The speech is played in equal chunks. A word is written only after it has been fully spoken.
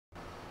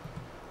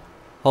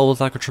Hello, it's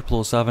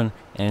Dr. 007,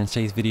 and in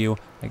today's video,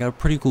 I got a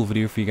pretty cool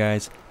video for you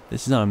guys.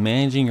 This is on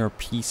managing your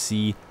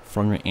PC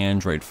from your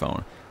Android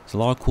phone. There's a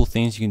lot of cool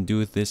things you can do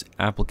with this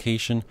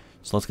application,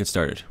 so let's get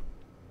started.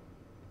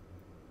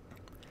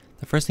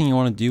 The first thing you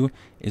want to do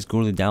is go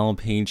to the download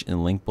page in the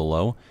link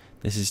below.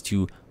 This is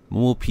to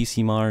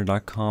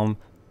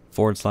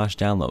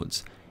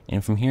mobilepcmonitor.com/downloads.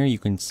 And from here, you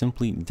can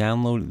simply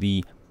download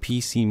the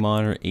PC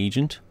Monitor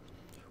agent,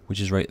 which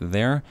is right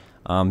there.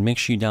 Make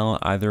sure you download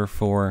either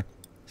for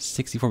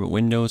 64-bit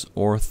Windows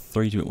or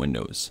 32-bit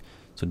Windows.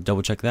 So to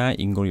double check that,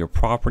 you can go to your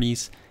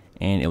properties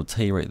and it will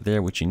tell you right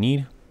there what you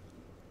need.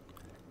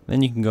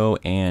 Then you can go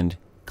and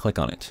click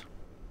on it.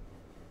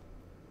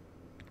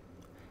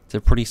 It's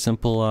a pretty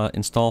simple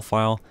install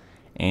file,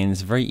 and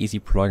it's a very easy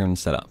program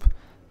to set up.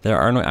 There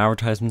are no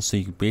advertisements, so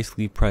you can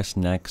basically press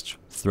next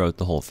throughout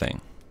the whole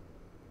thing.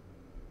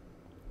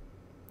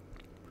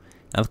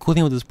 Now the cool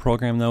thing with this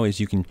program though is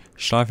you can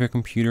shut off your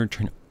computer,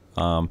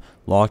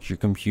 lock your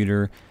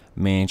computer,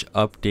 manage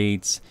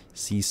updates,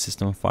 see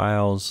system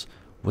files,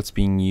 what's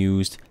being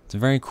used. It's a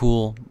very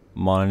cool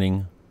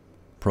monitoring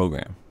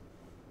program.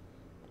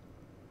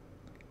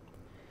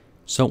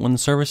 So when the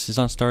service is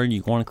not started,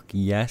 you want to click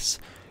yes.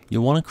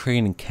 You'll want to create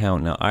an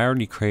account. Now I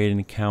already created an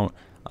account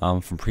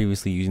from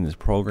previously using this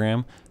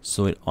program,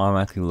 so it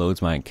automatically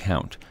loads my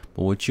account.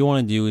 But what you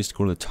want to do is to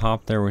go to the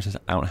top there where it says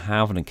I don't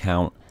have an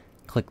account,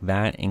 click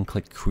that and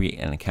click create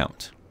an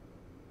account.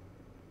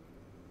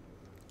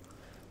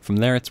 From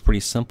there, it's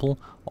pretty simple.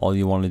 All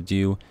you want to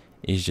do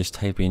is just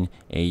type in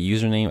a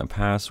username, a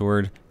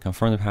password,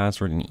 confirm the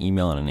password, an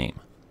email, and a name.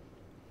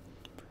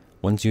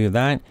 Once you do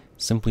that,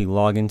 simply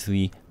log into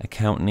the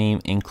account name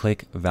and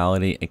click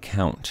validate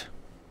account.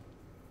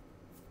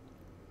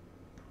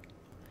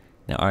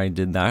 Now I already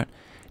did that.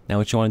 Now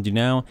what you want to do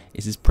now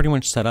is it's pretty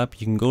much set up.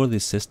 You can go to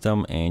the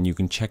system and you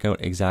can check out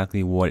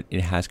exactly what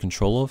it has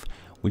control of.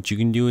 What you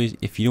can do is,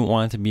 if you don't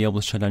want it to be able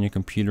to shut down your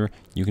computer,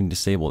 you can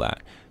disable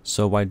that.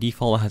 So by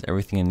default it has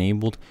everything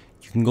enabled.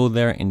 You can go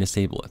there and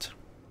disable it.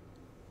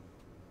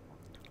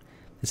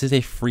 This is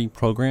a free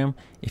program.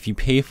 If you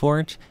pay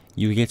for it,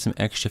 you get some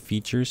extra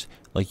features,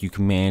 like you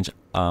can manage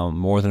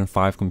more than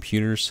 5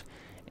 computers,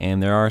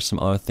 and there are some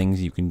other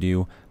things you can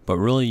do, but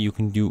really you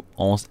can do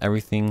almost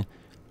everything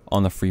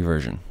on the free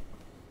version.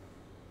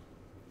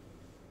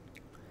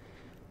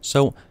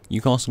 So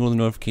you can also go to the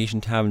notification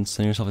tab and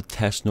send yourself a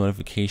test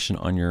notification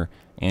on your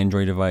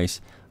Android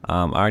device.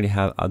 I'll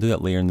do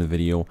that later in the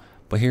video,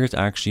 but here's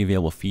actually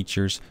available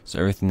features, so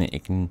everything that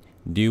it can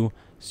do,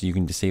 so you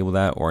can disable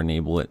that or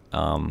enable it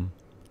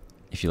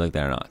if you like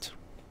that or not.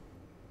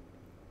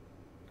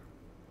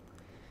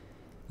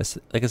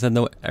 Like I said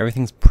though,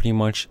 everything's pretty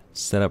much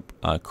set up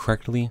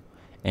correctly,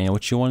 and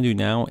what you want to do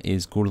now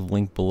is go to the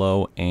link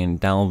below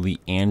and download the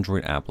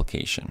Android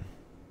application.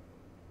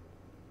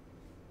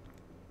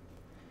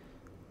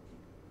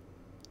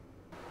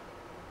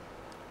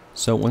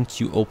 So once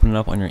you open it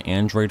up on your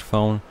Android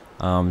phone,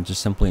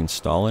 just simply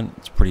install it.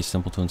 It's pretty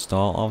simple to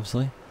install,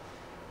 obviously.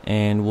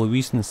 And we'll be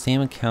using the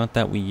same account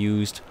that we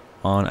used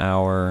on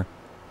our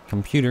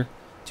computer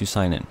to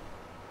sign in.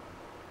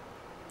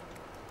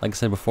 Like I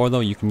said before though,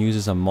 you can use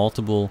this on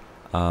multiple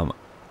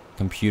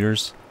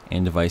computers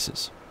and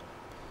devices.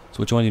 So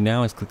what you want to do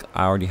now is click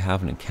I already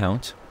have an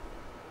account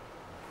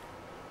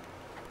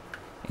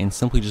and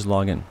simply just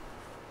log in.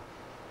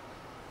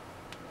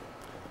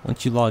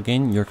 Once you log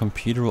in, your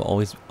computer will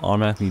always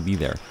automatically be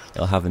there.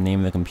 It'll have the name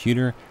of the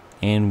computer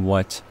and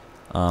what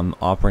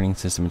operating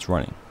system it's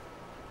running.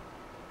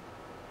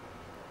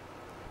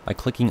 By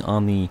clicking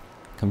on the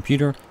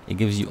computer, it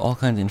gives you all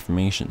kinds of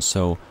information.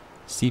 So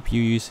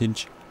CPU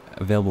usage,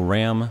 available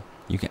RAM,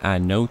 you can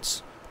add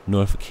notes,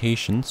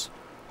 notifications,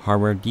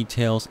 hardware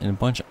details, and a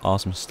bunch of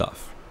awesome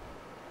stuff.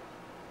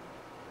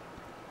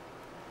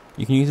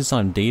 You can use this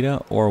on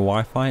data or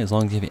Wi-Fi. As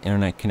long as you have an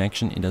internet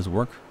connection, it does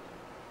work.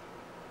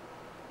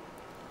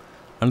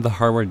 Under the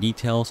hardware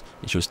details,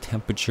 it shows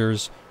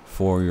temperatures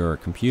for your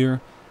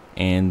computer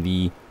and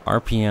the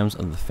RPMs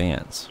of the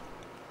fans.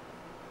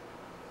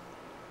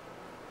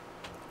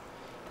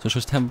 So it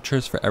shows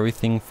temperatures for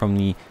everything from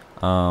the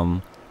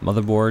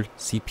motherboard,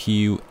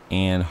 CPU,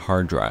 and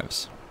hard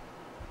drives.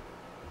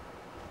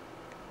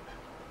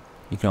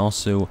 You can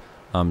also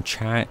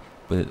chat,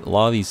 but a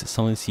lot of these,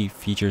 some of these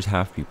features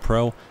have to be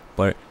pro,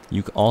 but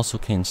you also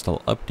can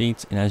install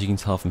updates, and as you can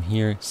tell from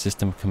here,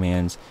 system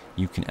commands,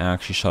 you can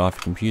actually shut off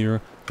your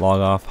computer, log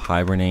off,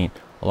 hibernate,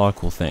 a lot of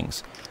cool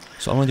things.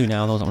 So what I'm going to do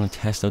now though is I'm going to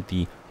test out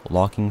the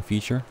locking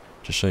feature,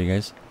 just show you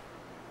guys.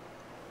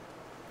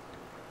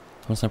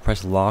 So I'm just going to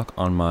press lock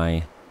on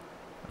my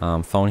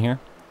phone here.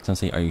 It's going to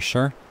say, are you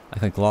sure? I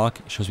click lock,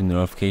 it shows me the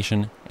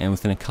notification, and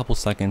within a couple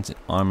seconds it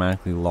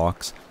automatically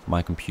locks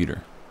my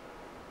computer.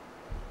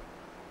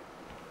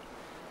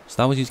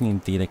 So that was using a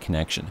data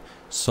connection.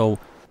 So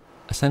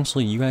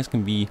essentially you guys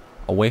can be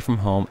away from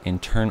home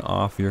and turn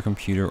off your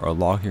computer or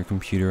lock your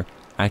computer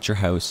at your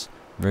house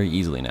very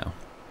easily now.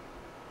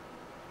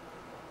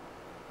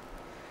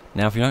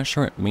 Now if you're not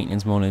sure what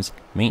maintenance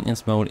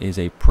mode is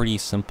a pretty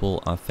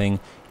simple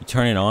thing. You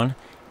turn it on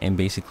and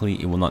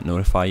basically it will not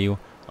notify you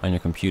on your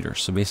computer.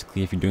 So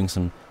basically, if you're doing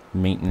some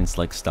maintenance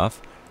like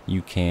stuff,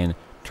 you can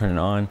turn it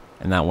on,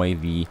 and that way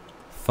the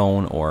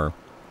phone or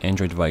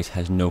Android device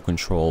has no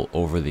control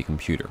over the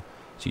computer.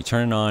 So you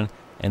turn it on,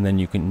 and then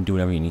you can do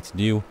whatever you need to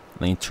do, and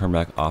then you turn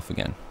back off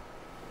again.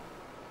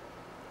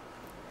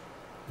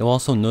 It'll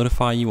also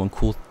notify you on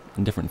cool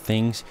and different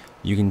things.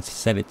 You can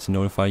set it to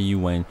notify you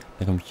when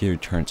the computer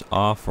turns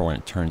off or when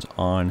it turns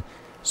on.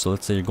 So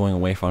let's say you're going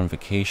away for on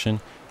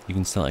vacation, you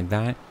can set it like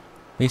that.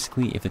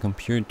 Basically, if the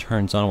computer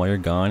turns on while you're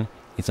gone,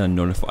 it's gonna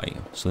notify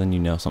you. So then you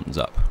know something's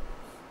up.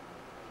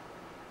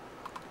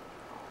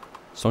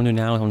 So what I'm doing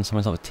now is I'm going to send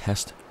myself a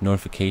test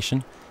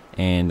notification,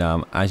 and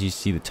as you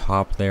see the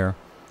top there,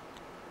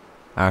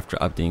 after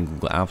updating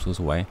Google Apps goes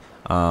away,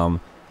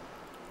 on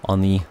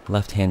the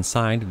left hand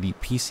side the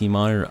PC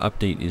monitor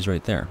update is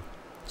right there.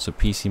 So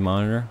PC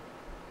monitor,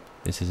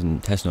 this is a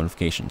test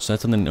notification. So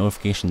that's what the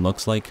notification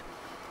looks like,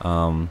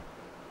 and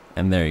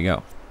there you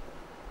go.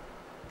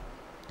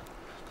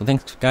 So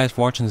thanks guys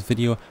for watching this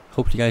video.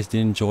 Hope you guys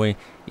did enjoy.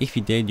 If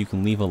you did, you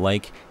can leave a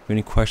like. If you have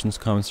any questions,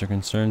 comments, or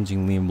concerns, you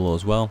can leave them below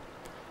as well.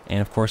 And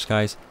of course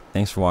guys,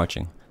 thanks for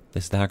watching.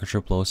 This is the Hacker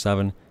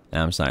 007,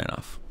 and I'm signing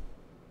off.